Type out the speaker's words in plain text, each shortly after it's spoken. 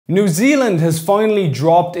New Zealand has finally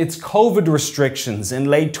dropped its COVID restrictions in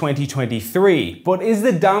late 2023, but is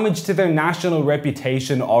the damage to their national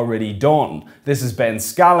reputation already done? This is Ben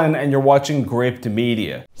Scallan and you're watching Gript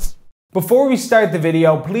Media. Before we start the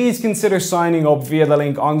video, please consider signing up via the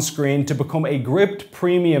link on screen to become a Gript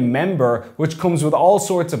Premium member, which comes with all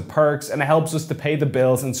sorts of perks and helps us to pay the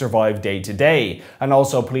bills and survive day to day. And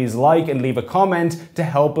also please like and leave a comment to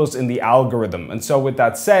help us in the algorithm. And so with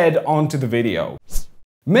that said, on to the video.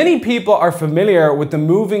 Many people are familiar with the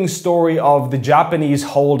moving story of the Japanese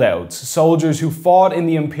holdouts, soldiers who fought in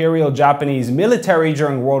the Imperial Japanese military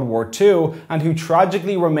during World War II and who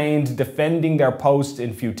tragically remained defending their post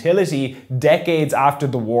in futility decades after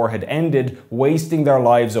the war had ended, wasting their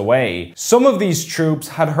lives away. Some of these troops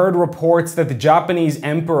had heard reports that the Japanese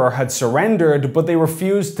emperor had surrendered, but they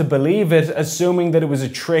refused to believe it, assuming that it was a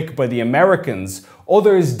trick by the Americans.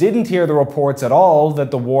 Others didn't hear the reports at all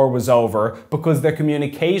that the war was over because their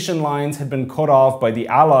communication lines had been cut off by the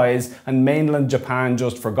Allies and mainland Japan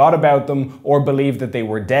just forgot about them or believed that they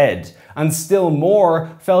were dead. And still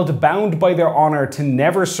more felt bound by their honor to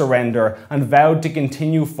never surrender and vowed to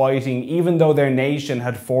continue fighting even though their nation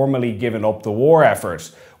had formally given up the war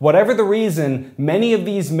effort. Whatever the reason, many of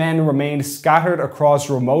these men remained scattered across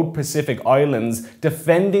remote Pacific islands,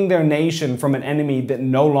 defending their nation from an enemy that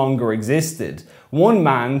no longer existed. One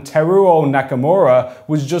man, Teruo Nakamura,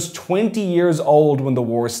 was just 20 years old when the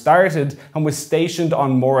war started and was stationed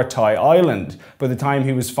on Morotai Island. By the time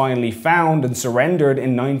he was finally found and surrendered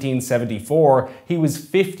in 1974, he was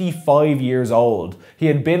 55 years old. He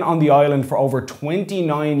had been on the island for over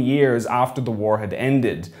 29 years after the war had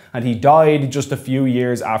ended, and he died just a few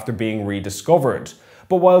years after being rediscovered.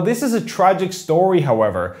 But while this is a tragic story,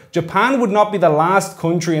 however, Japan would not be the last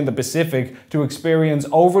country in the Pacific to experience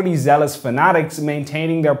overly zealous fanatics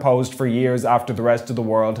maintaining their post for years after the rest of the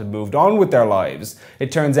world had moved on with their lives.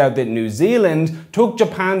 It turns out that New Zealand took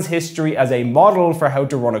Japan's history as a model for how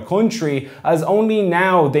to run a country, as only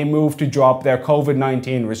now they moved to drop their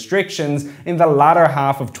COVID-19 restrictions in the latter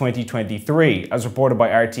half of 2023. As reported by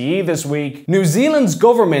RTE this week, New Zealand's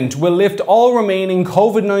government will lift all remaining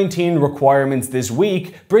COVID-19 requirements this week,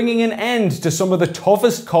 bringing an end to some of the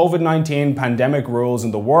toughest COVID-19 pandemic rules in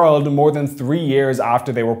the world more than 3 years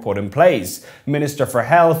after they were put in place. Minister for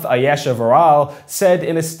Health, Ayesha Viral, said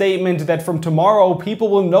in a statement that from tomorrow people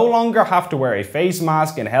will no longer have to wear a face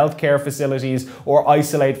mask in healthcare facilities or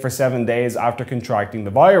isolate for 7 days after contracting the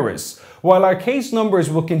virus. While our case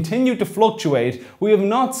numbers will continue to fluctuate, we have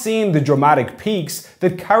not seen the dramatic peaks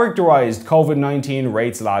that characterized COVID-19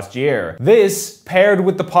 rates last year. This, paired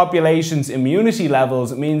with the population's immunity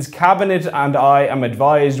levels, means Cabinet and I am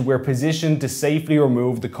advised we're positioned to safely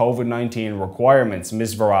remove the COVID-19 requirements,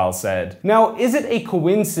 Ms. Viral said. Now, is it a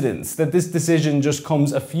coincidence that this decision just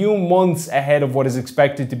comes a few months ahead of what is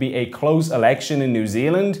expected to be a close election in New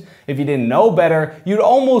Zealand? If you didn't know better, you'd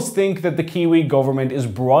almost think that the Kiwi government is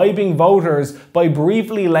bribing voters by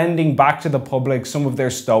briefly lending back to the public some of their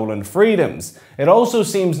stolen freedoms. It also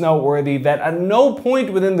seems noteworthy that at no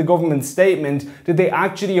point within the government statement did they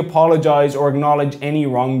actually apologize or acknowledge any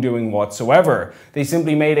wrongdoing whatsoever. They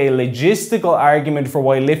simply made a logistical argument for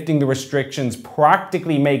why lifting the restrictions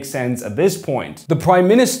practically makes sense at this point. The Prime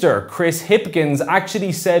Minister, Chris Hipkins,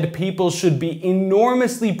 actually said people should be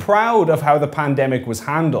enormously proud of how the pandemic was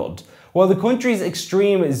handled. While the country's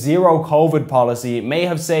extreme zero COVID policy may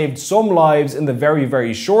have saved some lives in the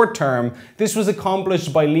very short term, this was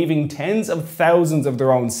accomplished by leaving tens of thousands of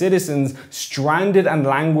their own citizens stranded and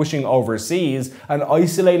languishing overseas and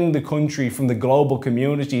isolating the country from the global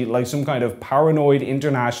community like some kind of paranoid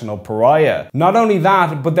international pariah. Not only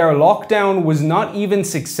that, but their lockdown was not even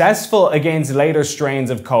successful against later strains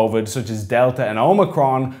of COVID such as Delta and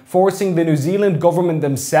Omicron, forcing the New Zealand government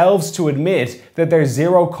themselves to admit that their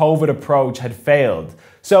zero COVID approach had failed.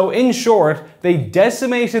 So in short, they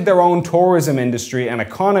decimated their own tourism industry and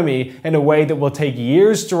economy in a way that will take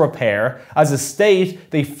years to repair. As a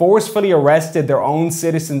state, they forcefully arrested their own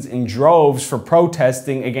citizens in droves for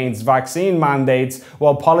protesting against vaccine mandates,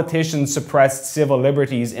 while politicians suppressed civil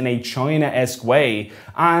liberties in a China-esque way.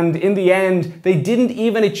 And in the end, they didn't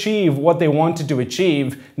even achieve what they wanted to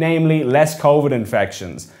achieve, namely less COVID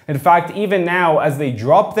infections. In fact, even now, as they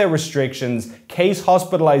drop their restrictions, case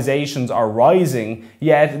hospitalizations are rising,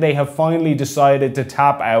 yet they have finally decided to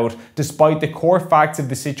tap out despite the core facts of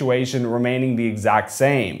the situation remaining the exact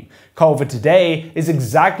same. COVID today is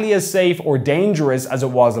exactly as safe or dangerous as it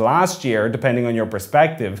was last year, depending on your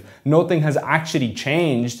perspective. Nothing has actually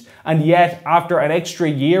changed. And yet, after an extra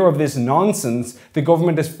year of this nonsense, the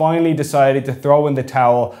government has finally decided to throw in the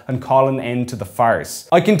towel and call an end to the farce.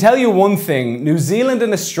 I can tell you one thing, New Zealand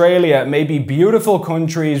and Australia may be beautiful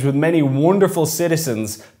countries with many wonderful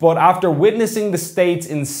citizens, but after witnessing the state's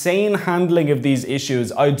insane handling of these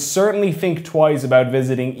issues, I'd certainly think twice about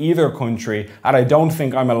visiting either country, and I don't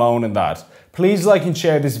think I'm alone in that. Please like and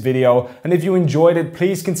share this video, and if you enjoyed it,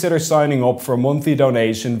 please consider signing up for a monthly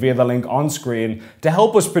donation via the link on screen to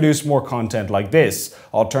help us produce more content like this.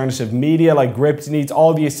 Alternative media like Gript needs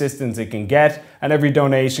all the assistance it can get, and every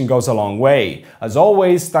donation goes a long way. As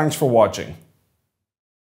always, thanks for watching.